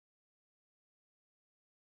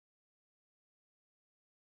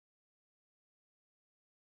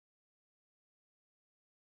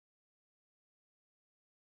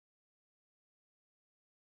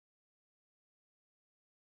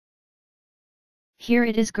Here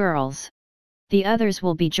it is, girls. The others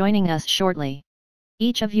will be joining us shortly.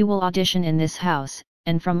 Each of you will audition in this house,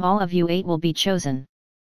 and from all of you 8 will be chosen.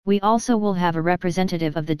 We also will have a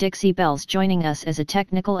representative of the Dixie Bells joining us as a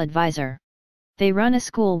technical advisor. They run a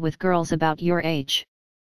school with girls about your age.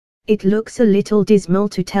 It looks a little dismal,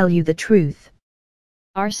 to tell you the truth.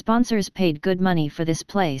 Our sponsors paid good money for this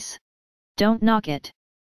place. Don't knock it.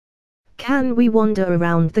 Can we wander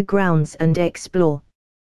around the grounds and explore?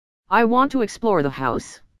 I want to explore the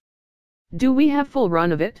house. Do we have full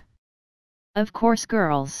run of it? Of course,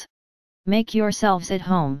 girls. Make yourselves at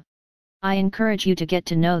home. I encourage you to get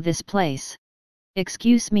to know this place.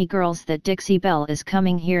 Excuse me, girls, that Dixie Belle is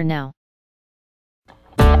coming here now.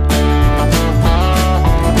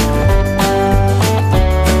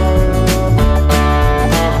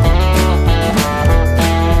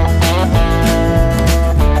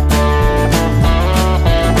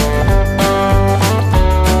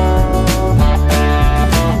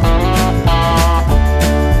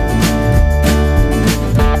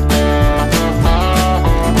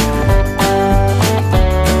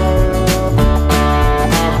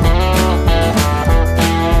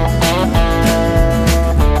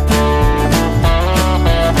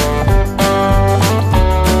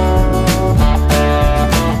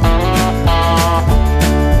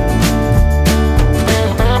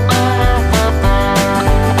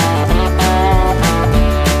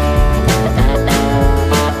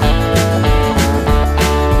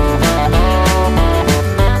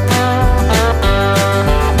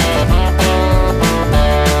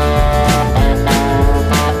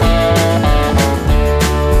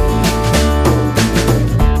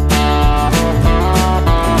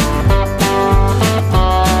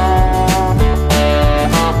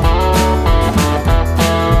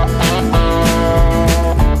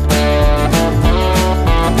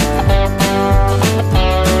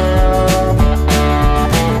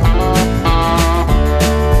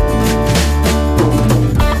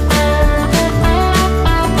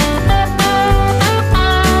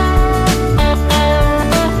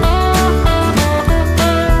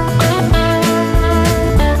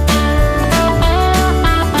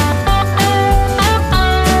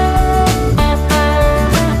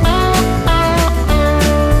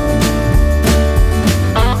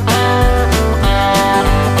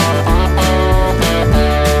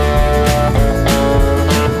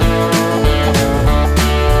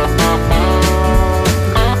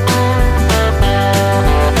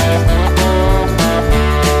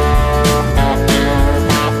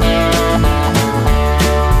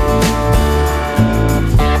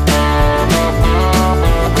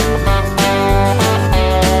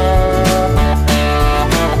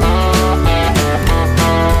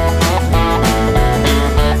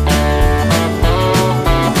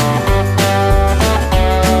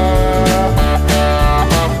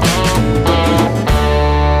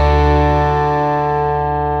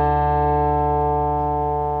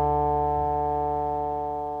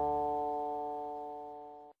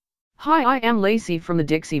 Hi, I am Lacy from the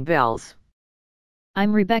Dixie Bells.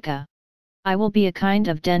 I'm Rebecca. I will be a kind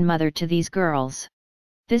of den mother to these girls.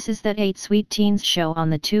 This is that 8 Sweet Teens show on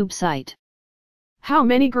the Tube site. How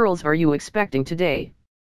many girls are you expecting today?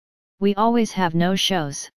 We always have no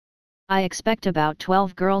shows. I expect about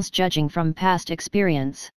 12 girls, judging from past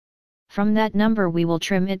experience. From that number we will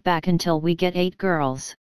trim it back until we get 8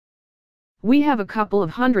 girls. We have a couple of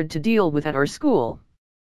hundred to deal with at our school.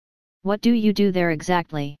 What do you do there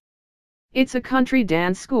exactly? It's a country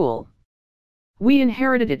dance school. We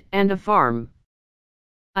inherited it and a farm.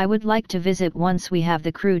 I would like to visit once we have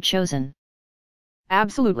the crew chosen.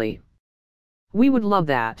 Absolutely. We would love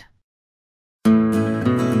that.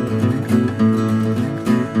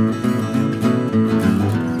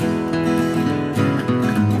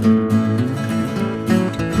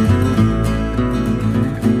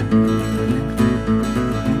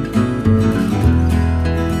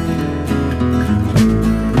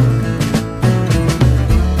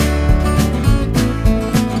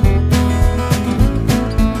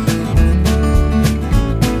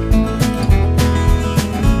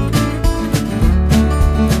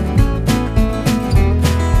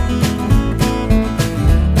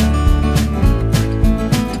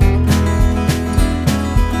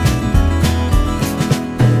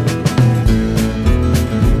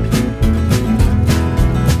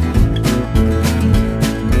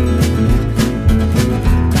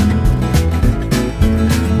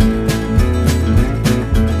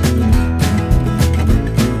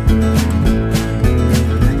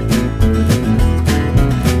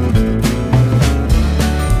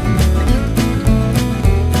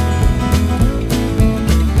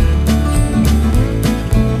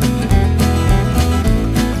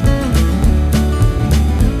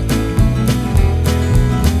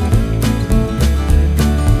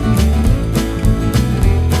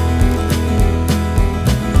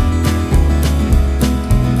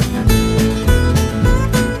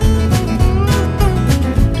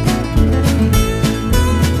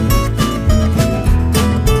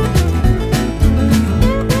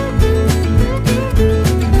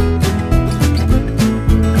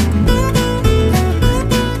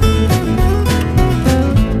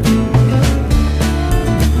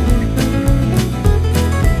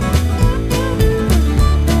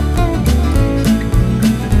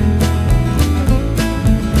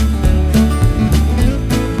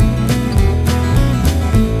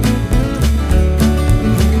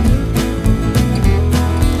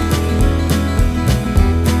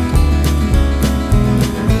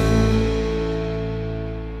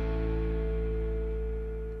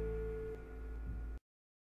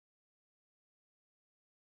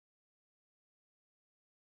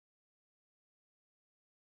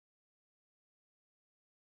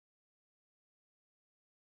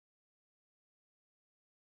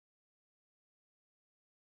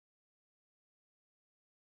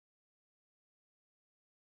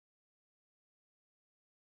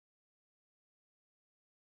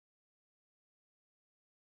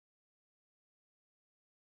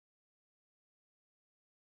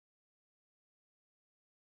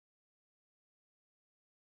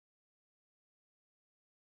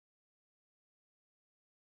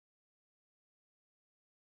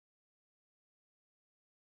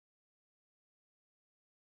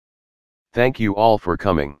 Thank you all for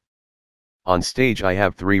coming. On stage I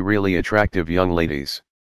have 3 really attractive young ladies.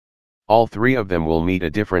 All 3 of them will meet a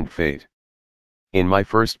different fate. In my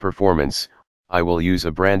first performance, I will use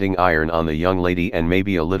a branding iron on the young lady and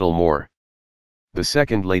maybe a little more. The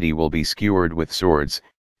second lady will be skewered with swords,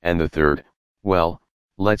 and the third, well,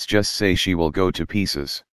 let's just say she will go to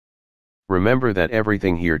pieces. Remember that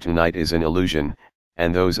everything here tonight is an illusion,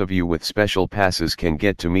 and those of you with special passes can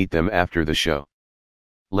get to meet them after the show.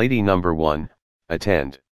 Lady number 1,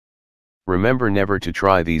 attend. Remember never to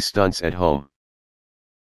try these stunts at home.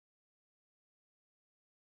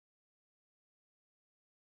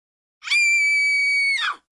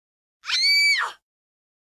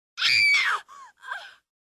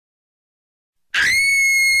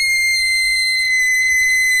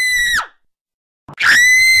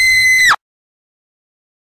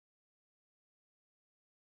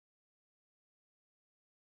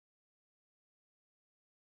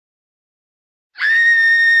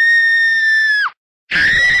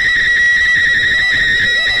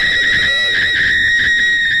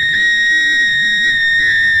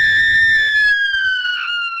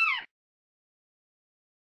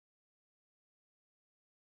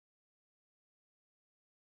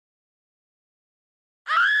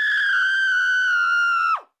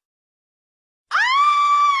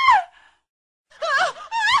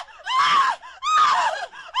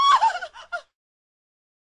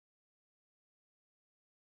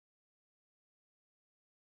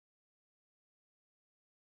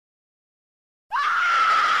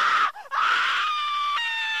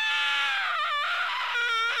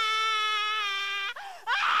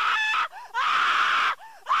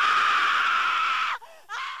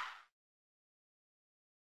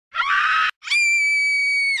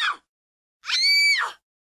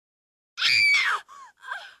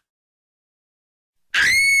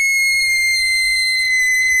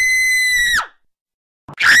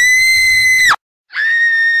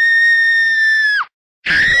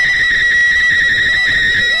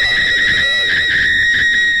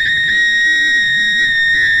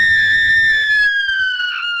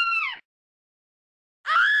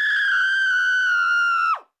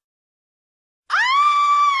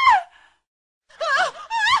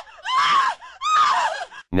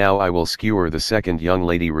 Now I will skewer the second young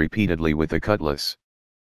lady repeatedly with a cutlass.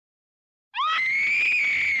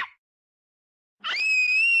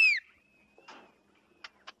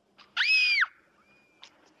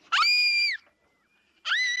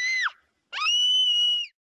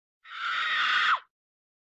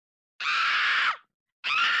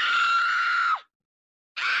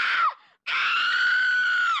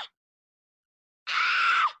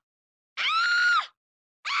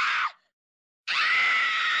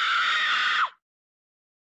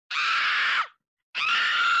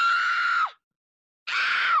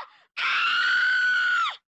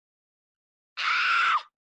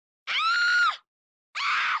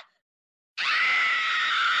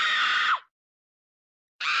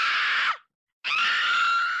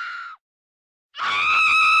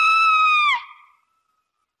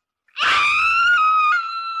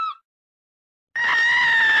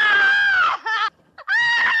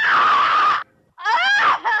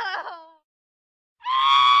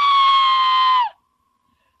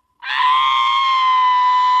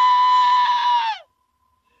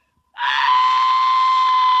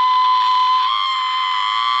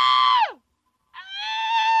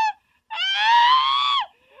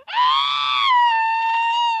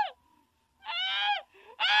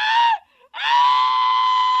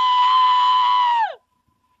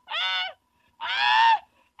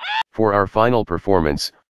 For our final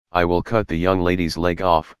performance, I will cut the young lady's leg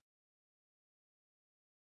off.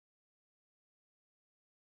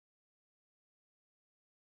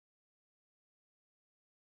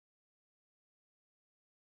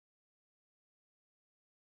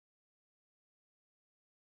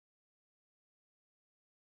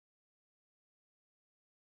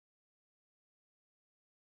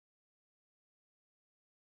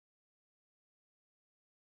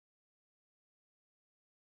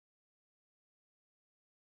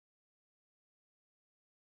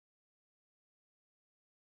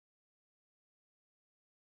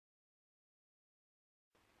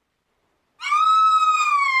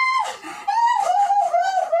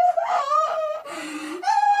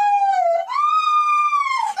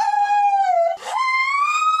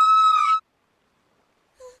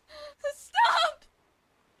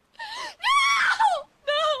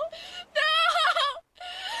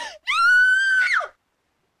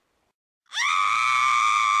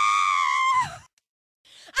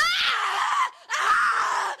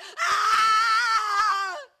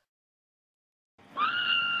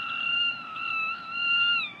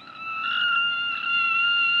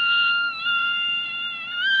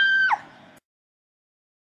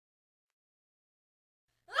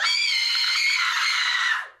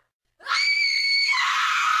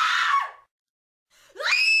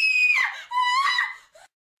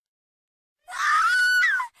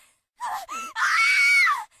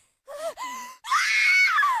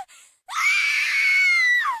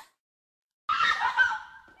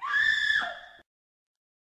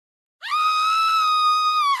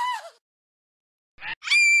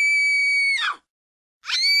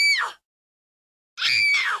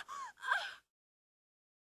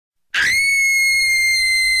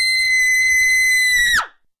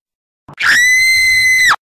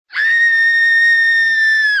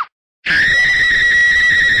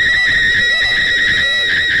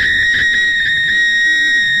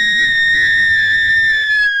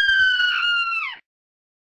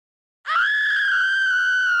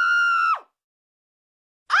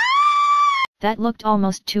 That looked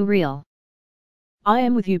almost too real. I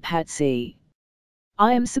am with you, Patsy.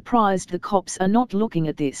 I am surprised the cops are not looking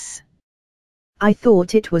at this. I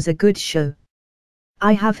thought it was a good show.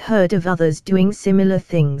 I have heard of others doing similar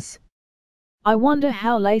things. I wonder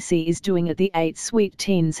how Lacy is doing at the 8 Sweet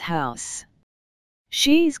Teens house.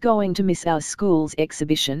 She's going to miss our school's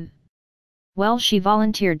exhibition. Well, she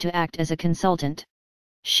volunteered to act as a consultant.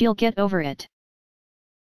 She'll get over it.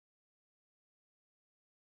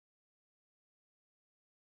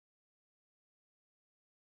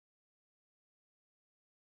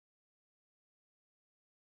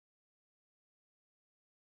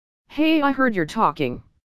 Hey, I heard you're talking.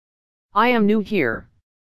 I am new here.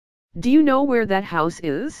 Do you know where that house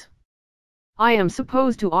is? I am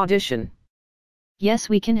supposed to audition. Yes,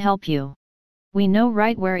 we can help you. We know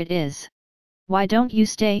right where it is. Why don't you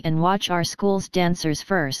stay and watch our school's dancers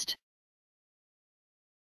first?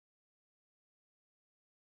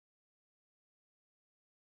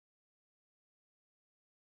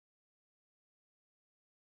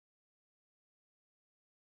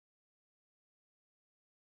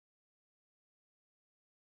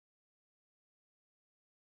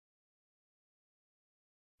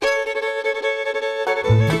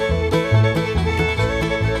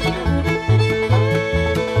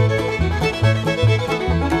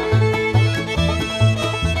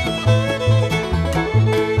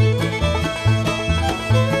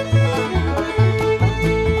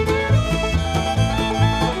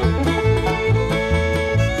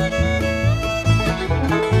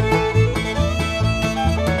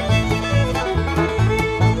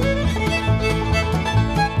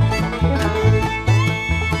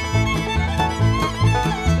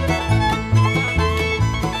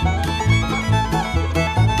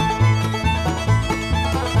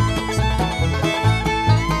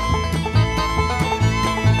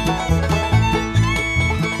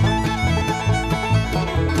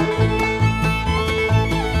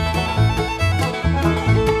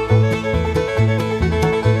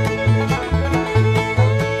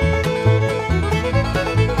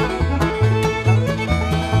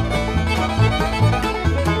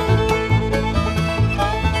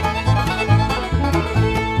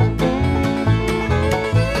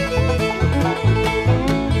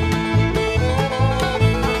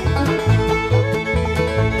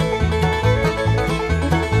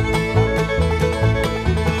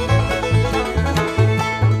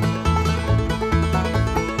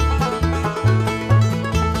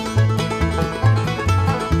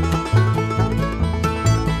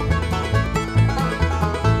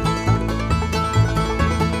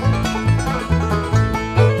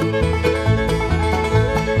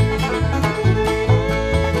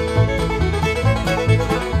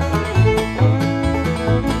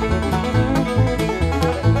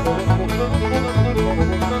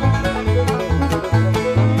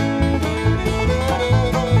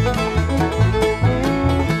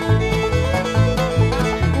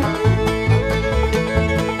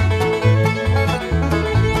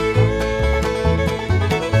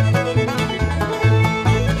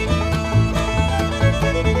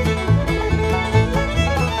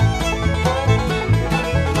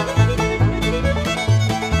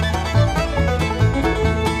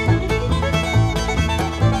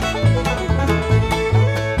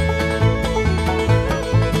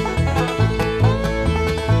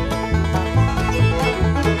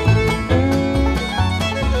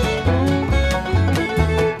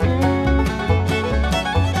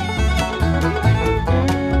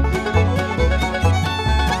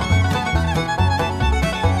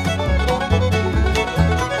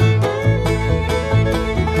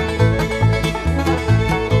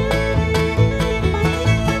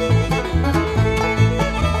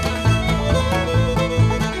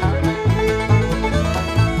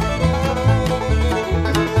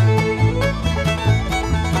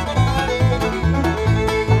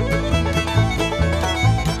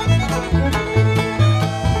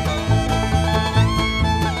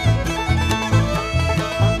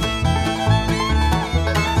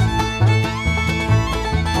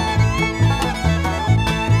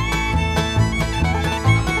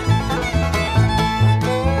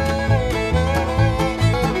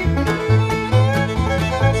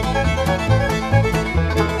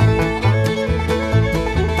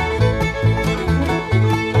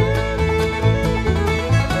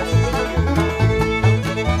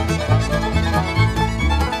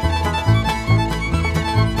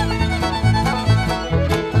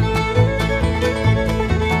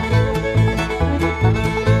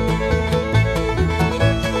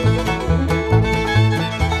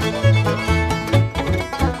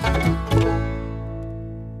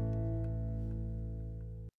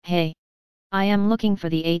 I am looking for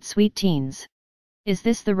the 8 sweet teens. Is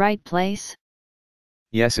this the right place?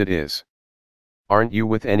 Yes, it is. Aren't you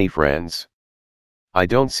with any friends? I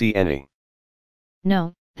don't see any.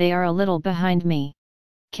 No, they are a little behind me.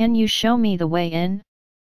 Can you show me the way in?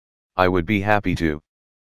 I would be happy to.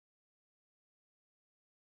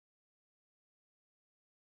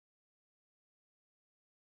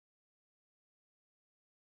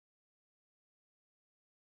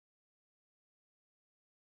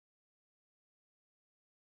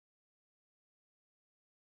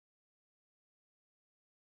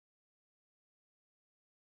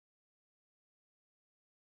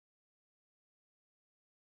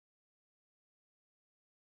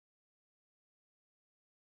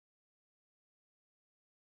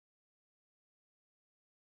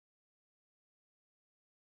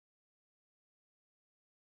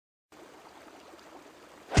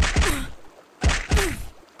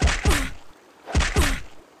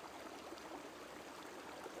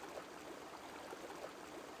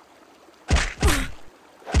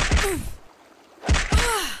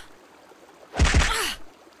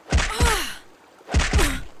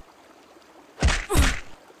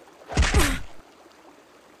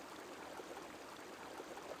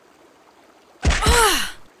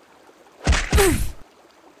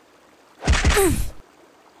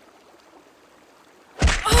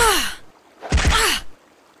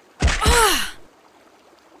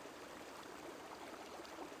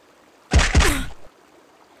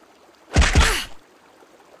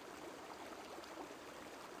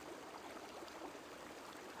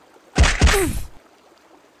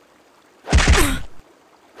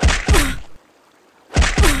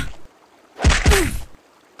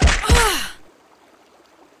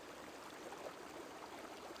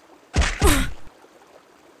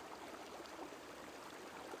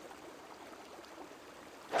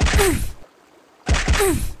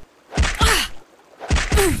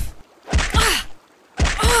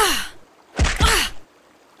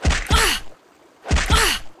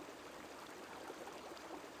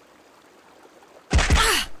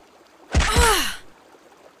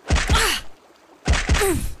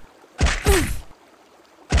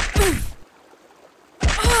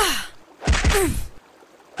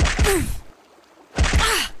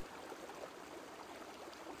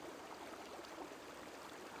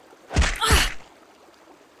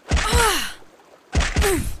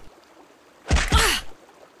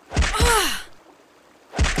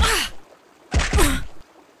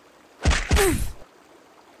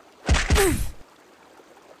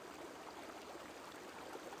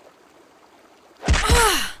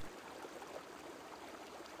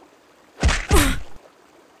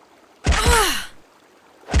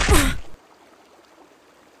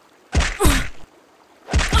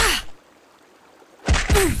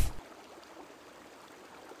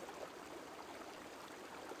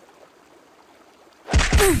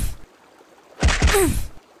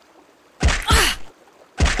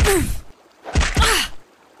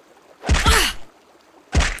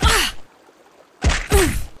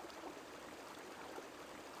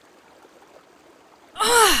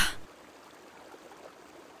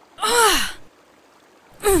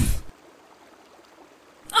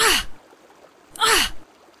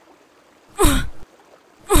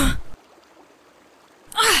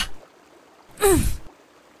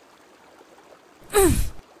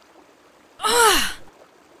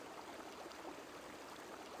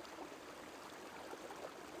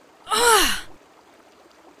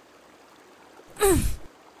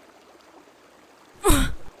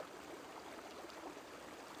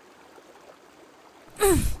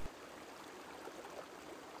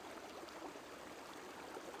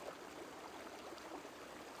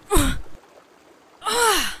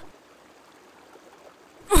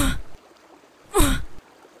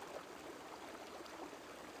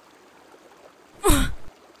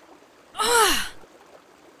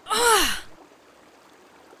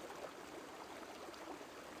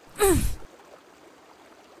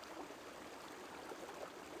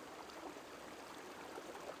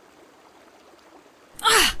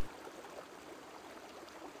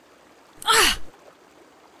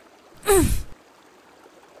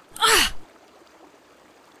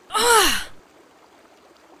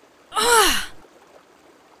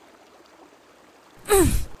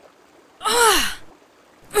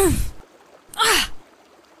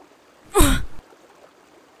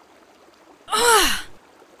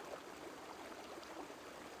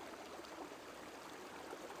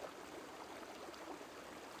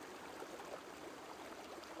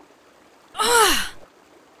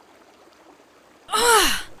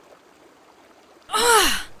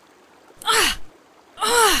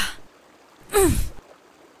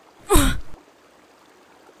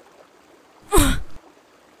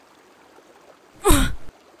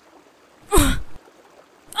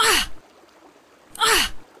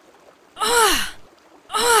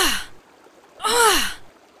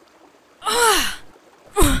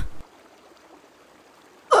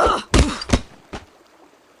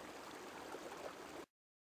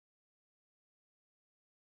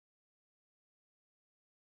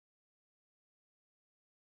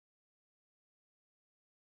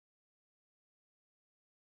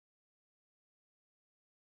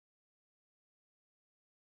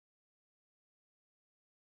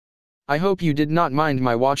 I hope you did not mind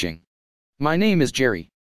my watching. My name is Jerry.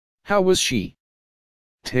 How was she?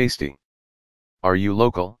 Tasty. Are you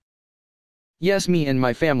local? Yes, me and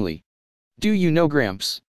my family. Do you know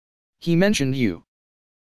Gramps? He mentioned you.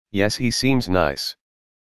 Yes, he seems nice.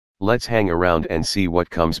 Let's hang around and see what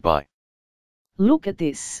comes by. Look at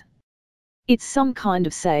this. It's some kind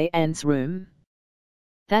of seance room.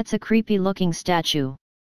 That's a creepy looking statue.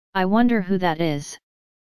 I wonder who that is.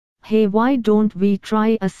 Hey, why don't we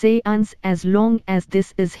try a seance as long as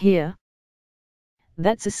this is here?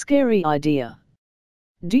 That's a scary idea.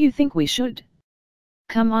 Do you think we should?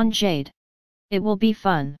 Come on, Jade. It will be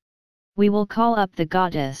fun. We will call up the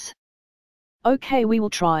goddess. Okay, we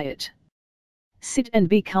will try it. Sit and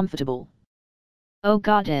be comfortable. O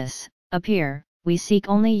goddess, appear, we seek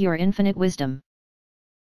only your infinite wisdom.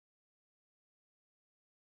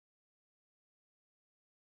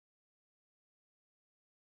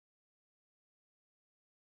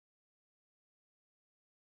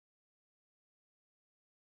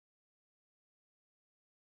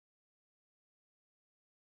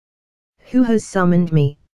 Who has summoned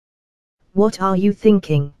me? What are you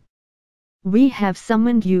thinking? We have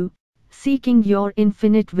summoned you, seeking your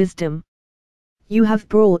infinite wisdom. You have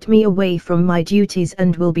brought me away from my duties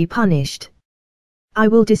and will be punished. I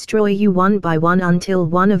will destroy you one by one until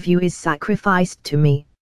one of you is sacrificed to me.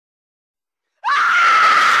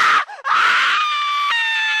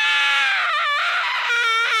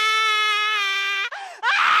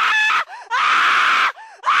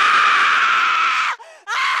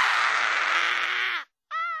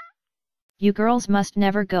 You girls must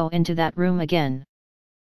never go into that room again.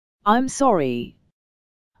 I'm sorry.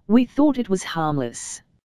 We thought it was harmless.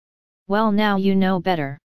 Well, now you know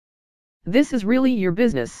better. This is really your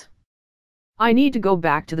business. I need to go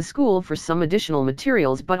back to the school for some additional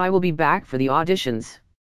materials, but I will be back for the auditions.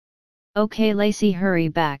 Okay, Lacy, hurry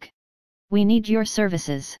back. We need your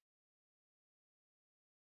services.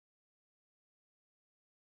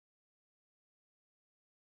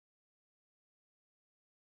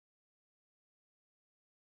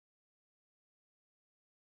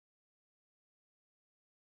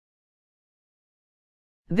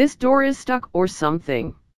 This door is stuck or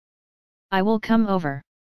something. I will come over.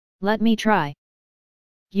 Let me try.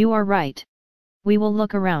 You are right. We will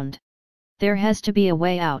look around. There has to be a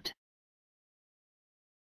way out.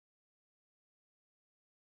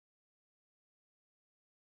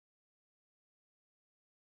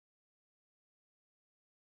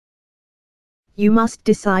 You must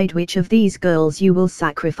decide which of these girls you will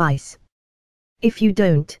sacrifice. If you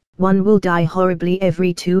don't, one will die horribly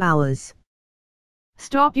every 2 hours.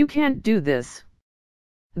 Stop, you can't do this.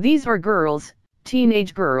 These are girls,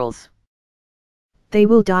 teenage girls. They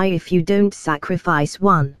will die if you don't sacrifice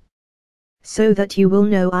one. So that you will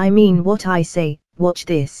know I mean what I say, watch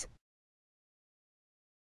this.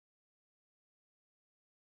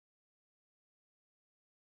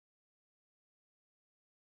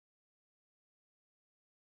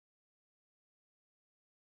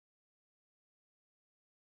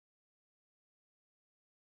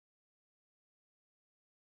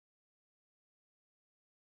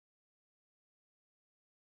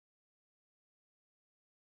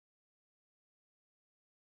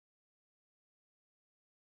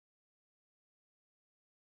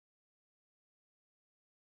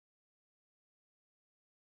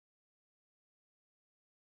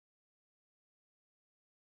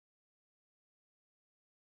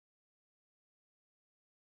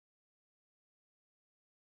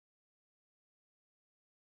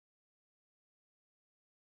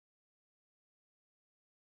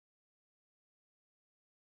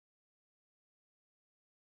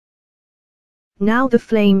 Now the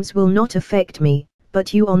flames will not affect me,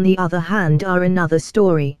 but you on the other hand are another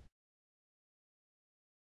story.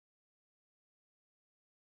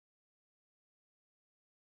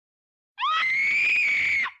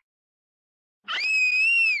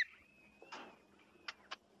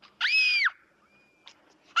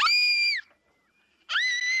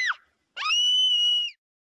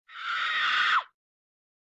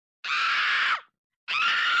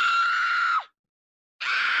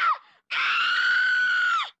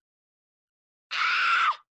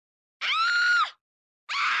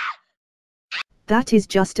 That is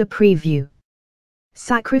just a preview.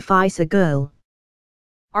 Sacrifice a girl.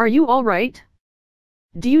 Are you all right?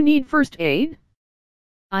 Do you need first aid?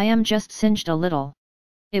 I am just singed a little.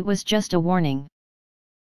 It was just a warning.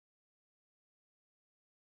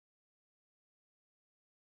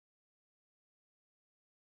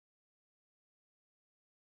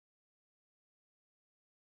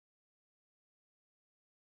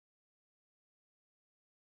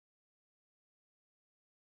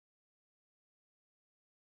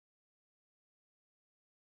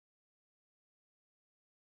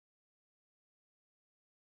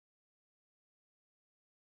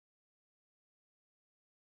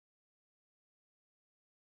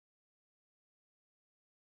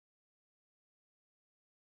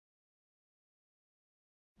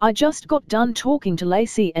 I just got done talking to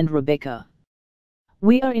Lacy and Rebecca.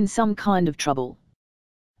 We are in some kind of trouble.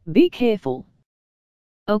 Be careful.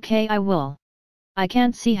 Okay, I will. I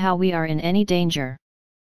can't see how we are in any danger.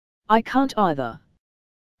 I can't either.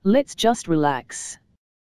 Let's just relax.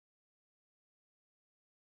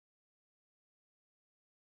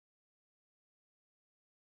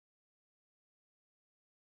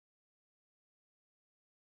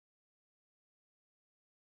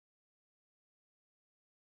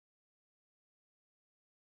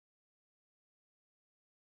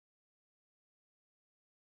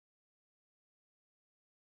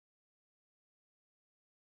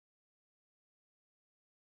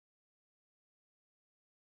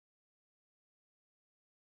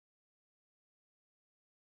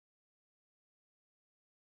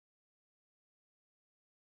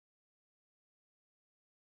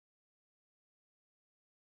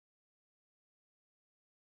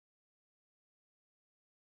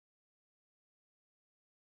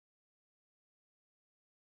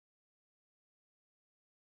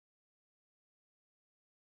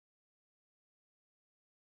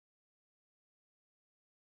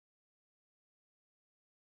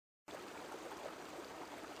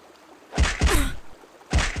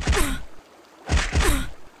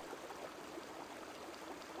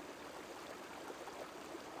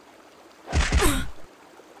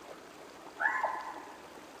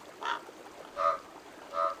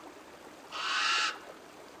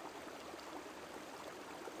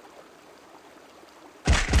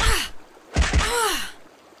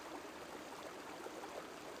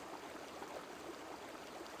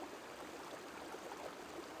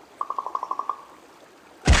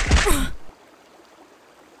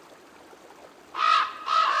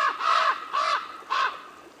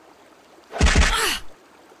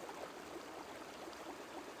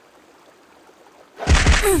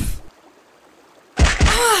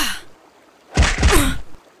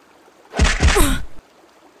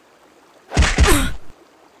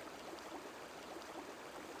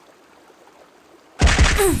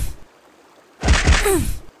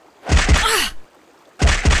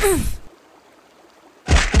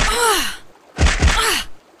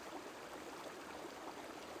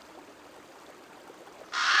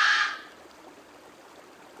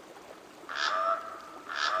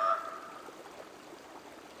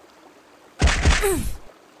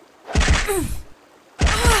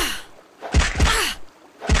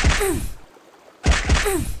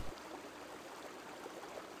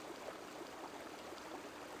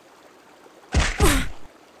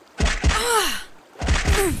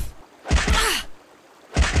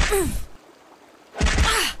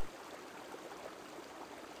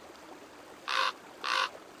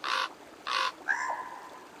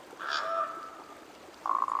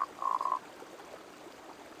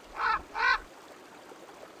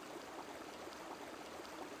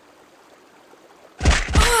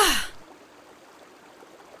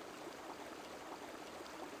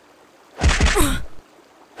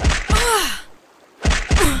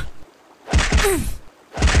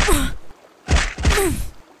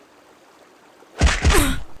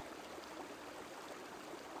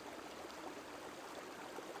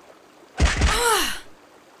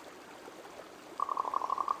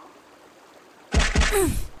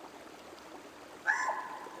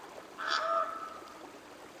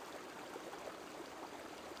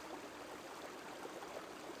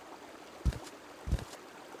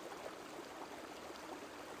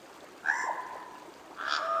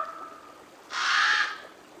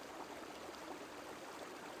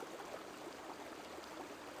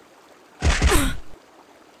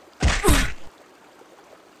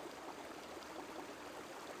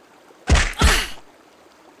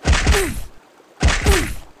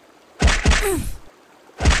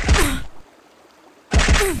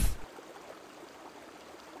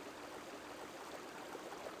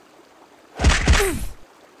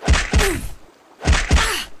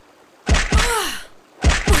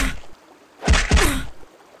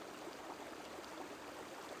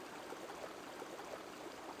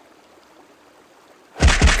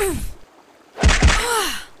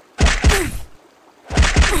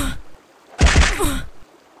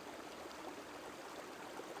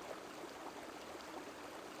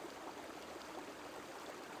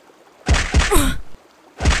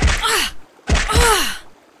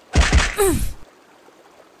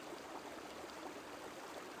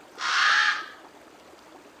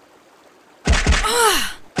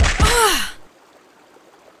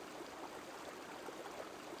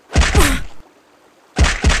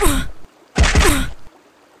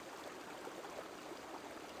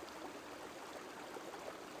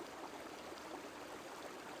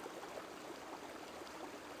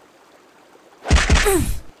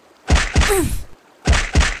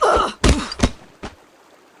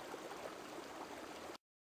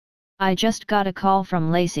 I just got a call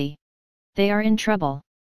from Lacy. They are in trouble.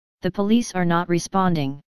 The police are not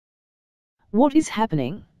responding. What is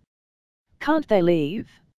happening? Can't they leave?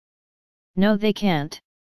 No, they can't.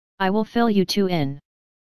 I will fill you two in.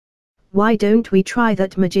 Why don't we try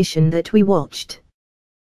that magician that we watched?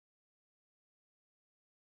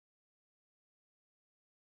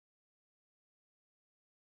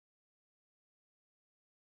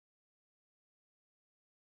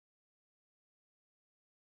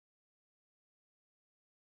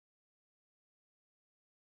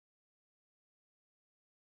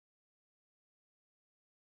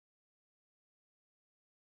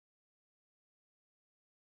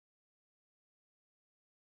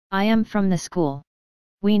 I am from the school.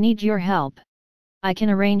 We need your help. I can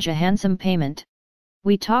arrange a handsome payment.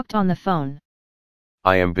 We talked on the phone.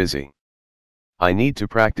 I am busy. I need to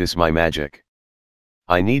practice my magic.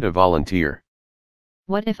 I need a volunteer.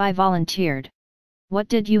 What if I volunteered? What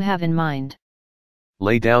did you have in mind?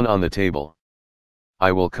 Lay down on the table.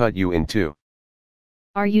 I will cut you in two.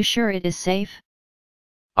 Are you sure it is safe?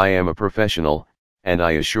 I am a professional, and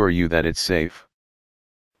I assure you that it's safe.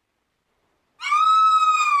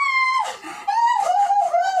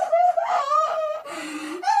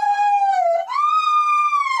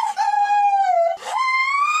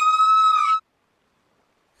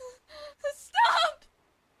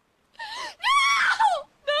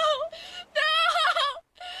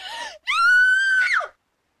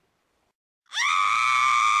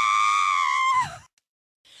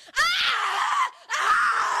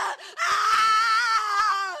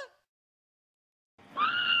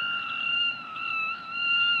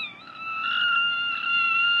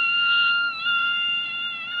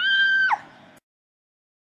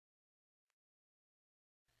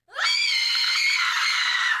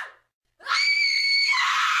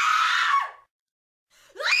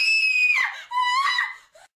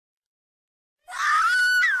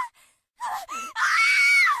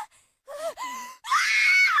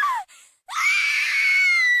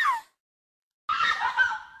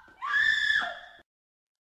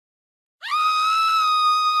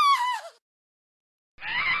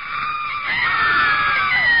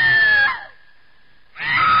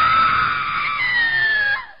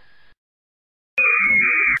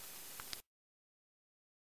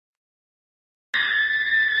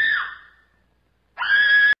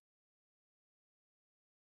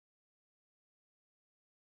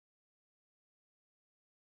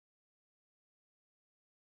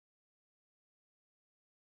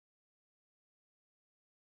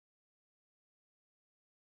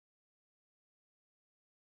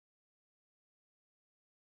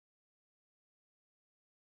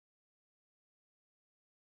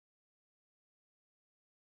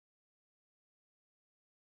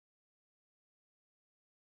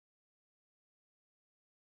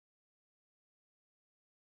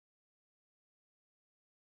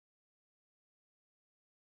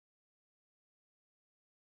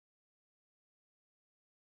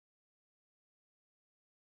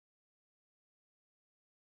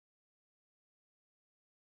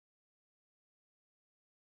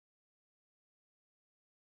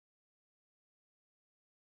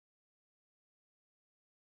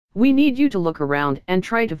 We need you to look around and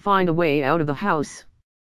try to find a way out of the house.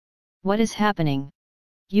 What is happening?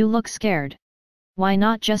 You look scared. Why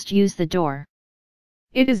not just use the door?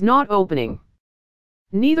 It is not opening.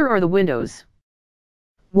 Neither are the windows.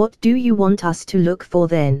 What do you want us to look for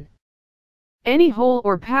then? Any hole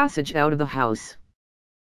or passage out of the house.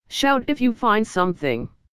 Shout if you find something.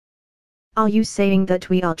 Are you saying that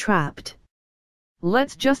we are trapped?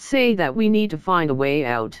 Let's just say that we need to find a way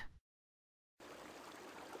out.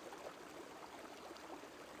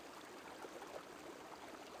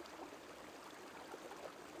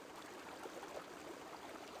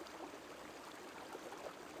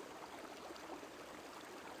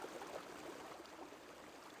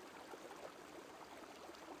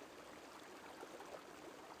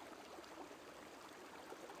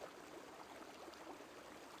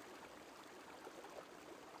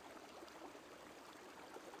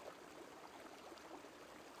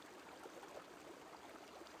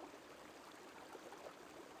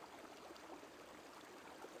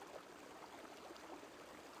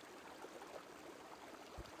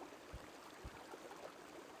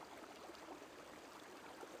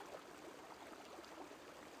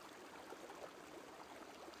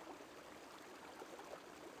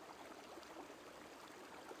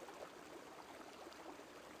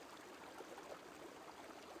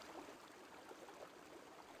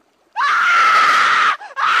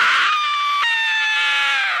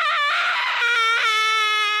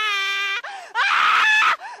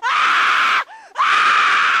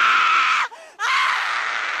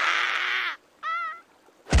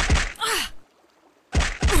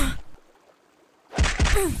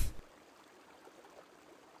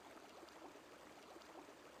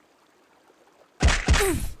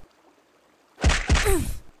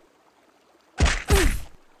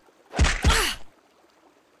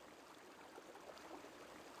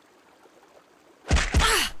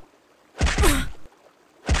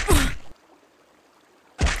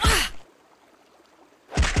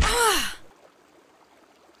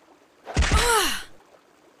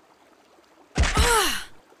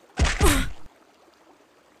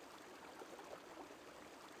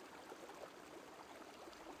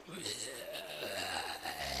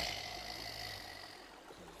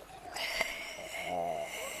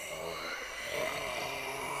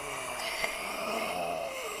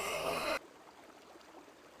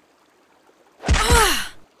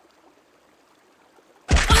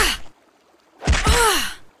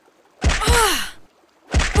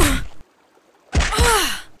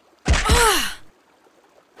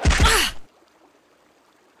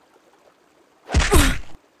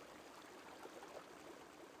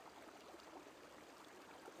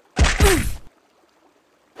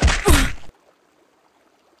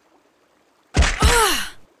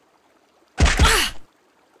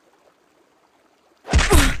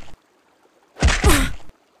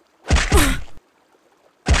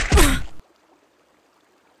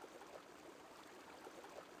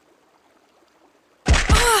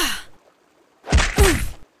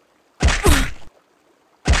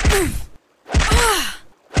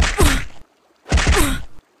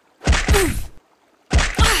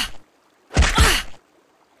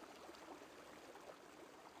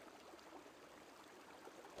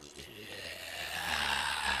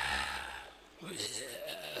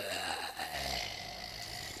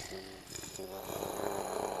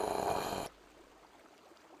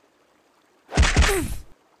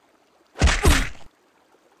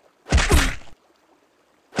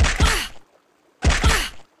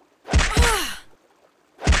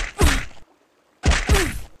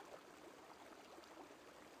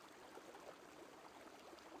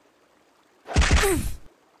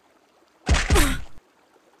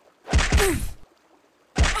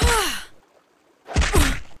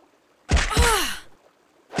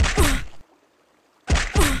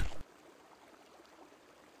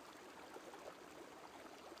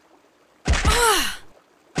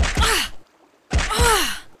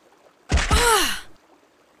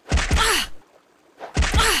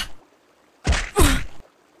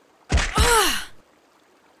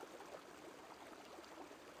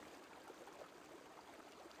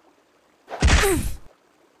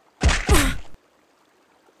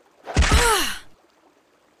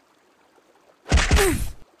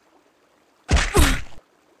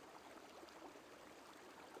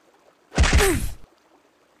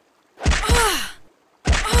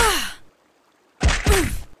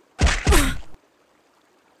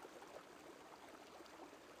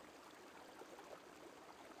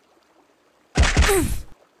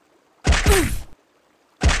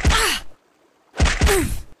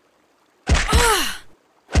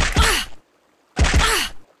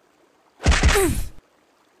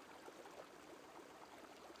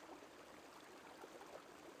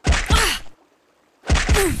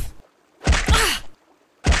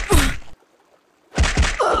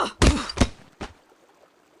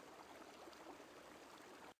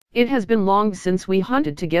 It has been long since we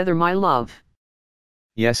hunted together, my love.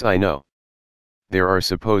 Yes, I know. There are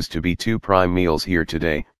supposed to be 2 prime meals here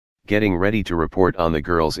today, getting ready to report on the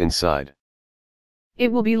girls inside.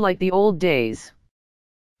 It will be like the old days.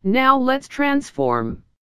 Now let's transform.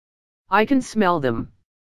 I can smell them.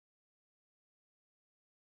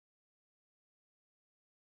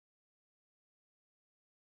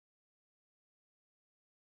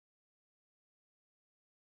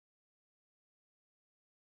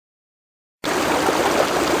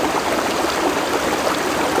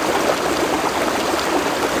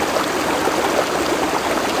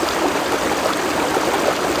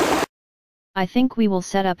 I think we will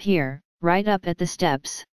set up here, right up at the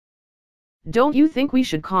steps. Don't you think we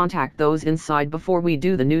should contact those inside before we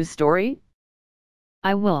do the news story?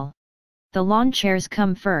 I will. The lawn chairs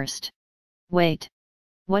come first. Wait.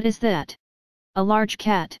 What is that? A large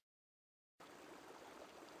cat.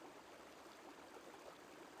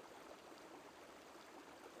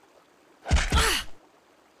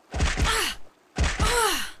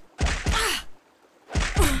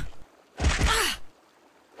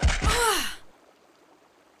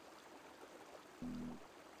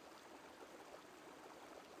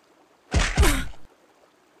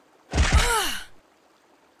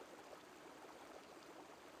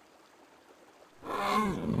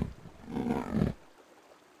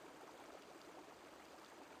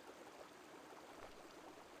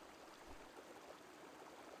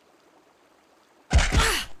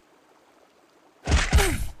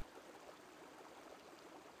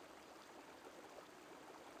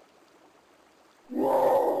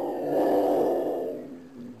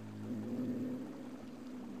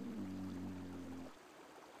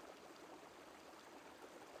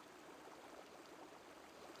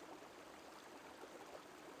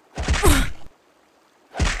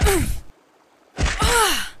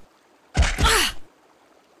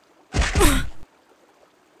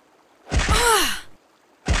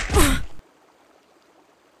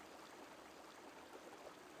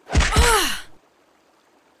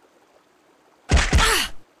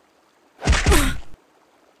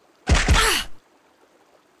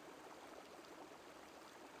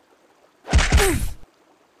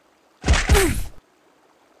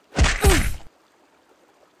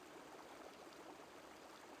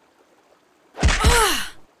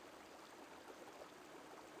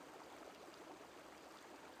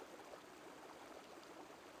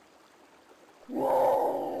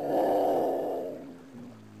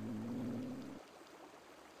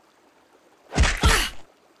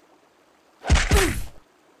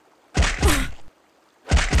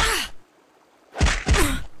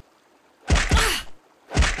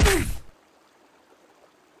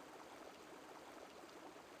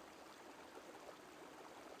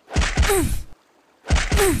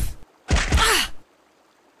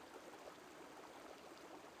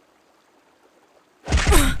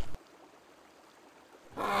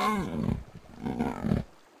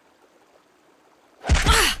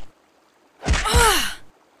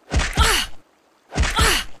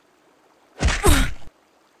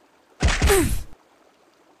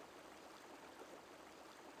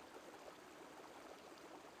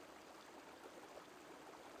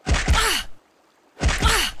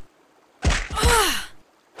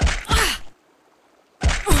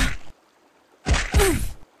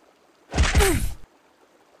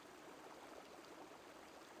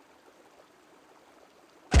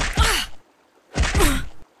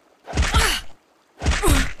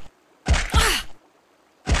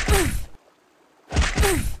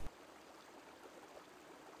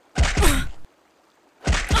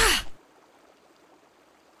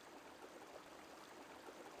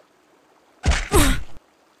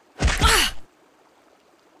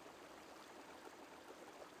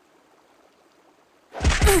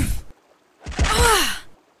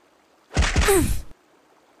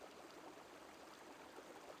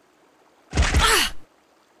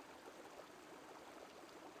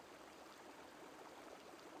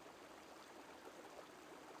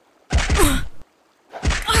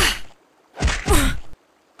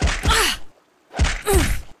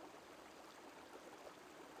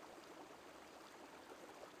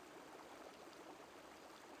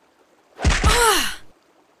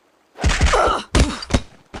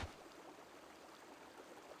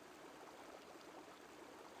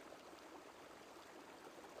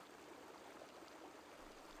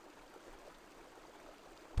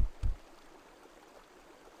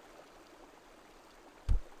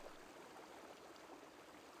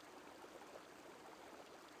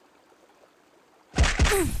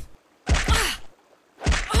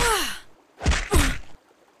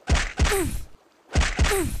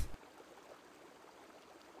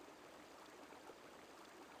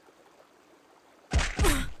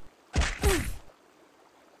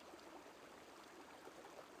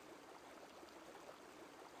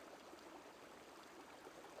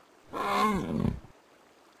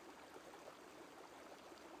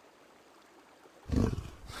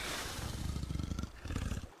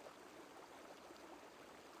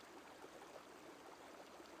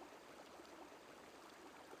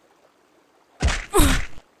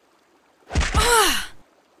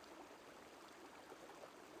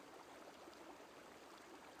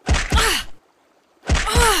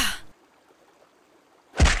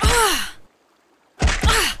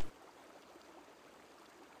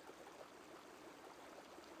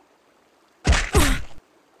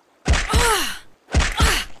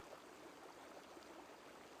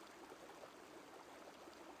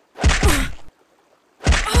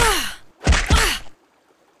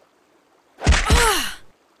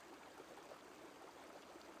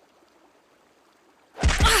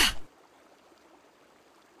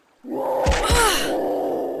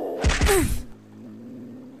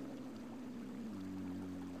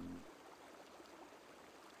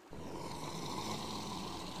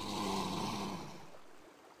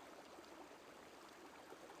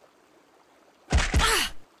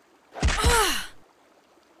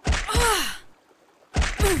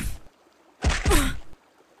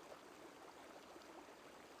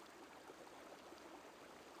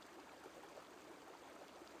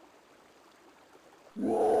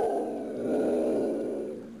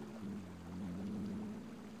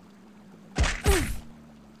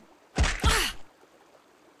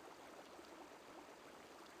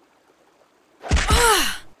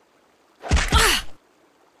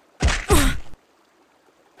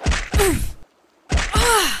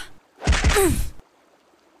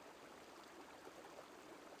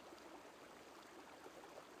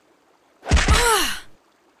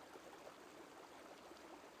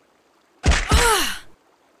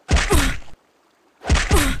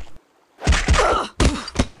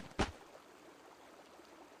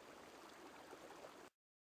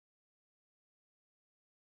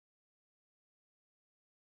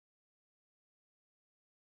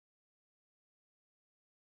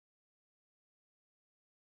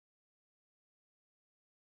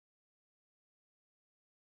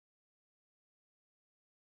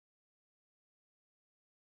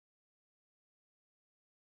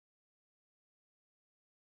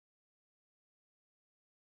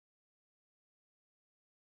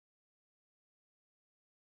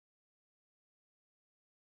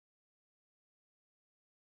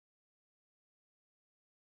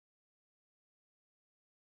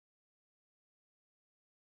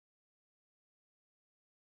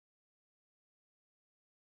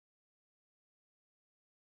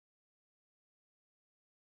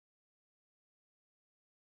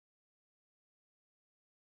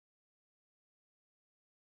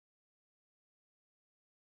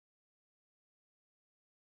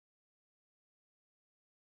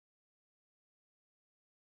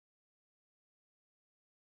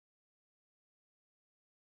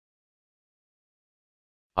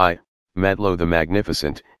 I, Madlo the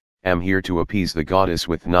Magnificent, am here to appease the goddess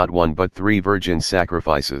with not one but 3 virgin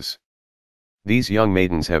sacrifices. These young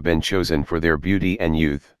maidens have been chosen for their beauty and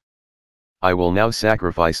youth. I will now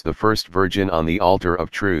sacrifice the first virgin on the altar of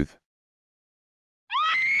truth.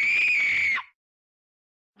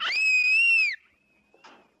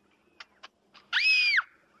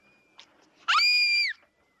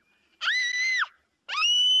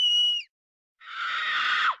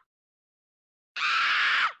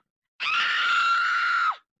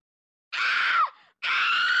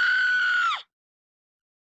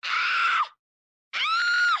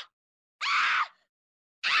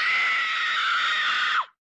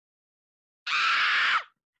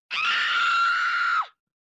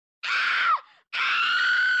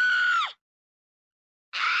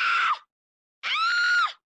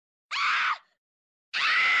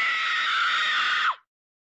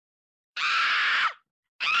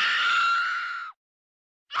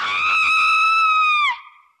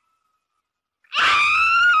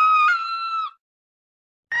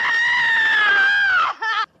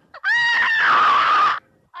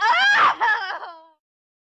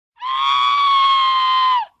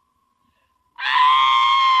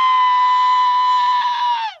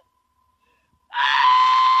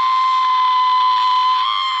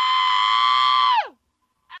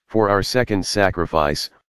 For our second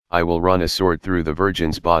sacrifice, I will run a sword through the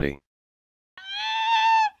virgin's body.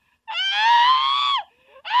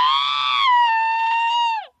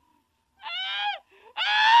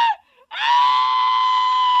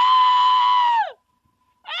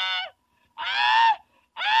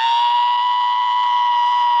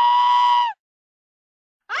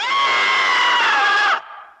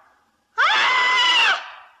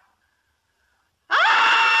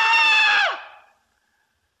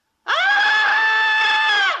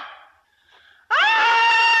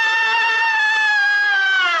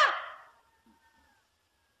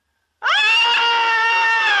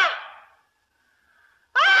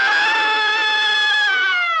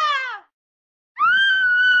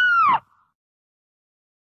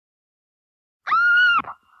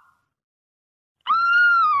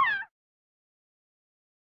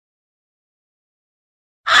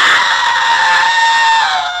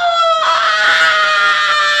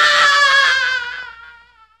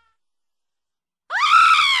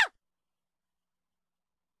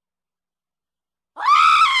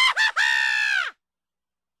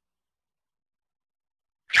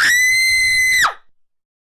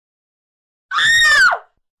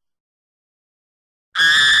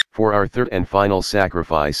 For our third and final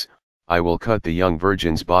sacrifice, I will cut the young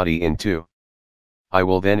virgin's body in two. I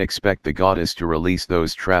will then expect the goddess to release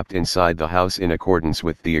those trapped inside the house in accordance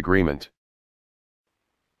with the agreement.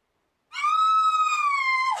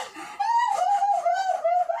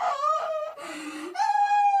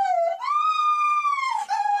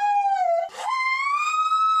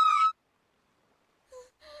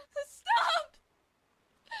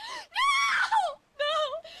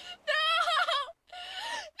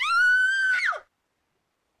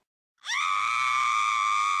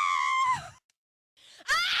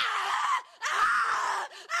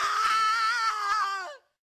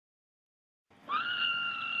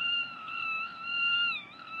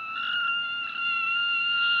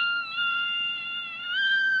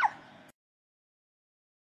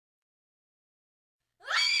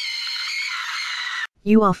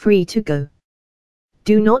 You are free to go.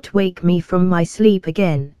 Do not wake me from my sleep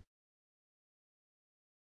again.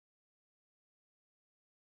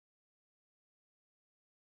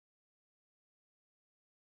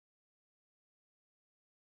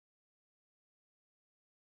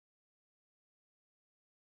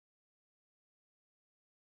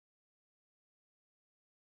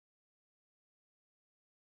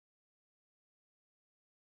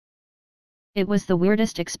 It was the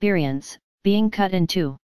weirdest experience, being cut in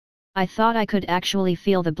two. I thought I could actually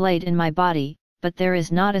feel the blade in my body, but there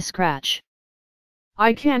is not a scratch.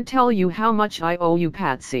 I can't tell you how much I owe you,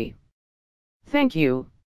 Patsy. Thank you.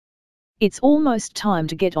 It's almost time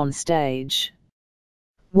to get on stage.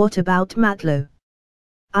 What about Matlow?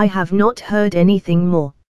 I have not heard anything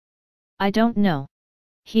more. I don't know.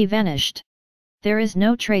 He vanished. There is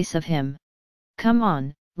no trace of him. Come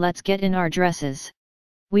on, let's get in our dresses.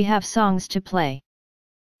 We have songs to play.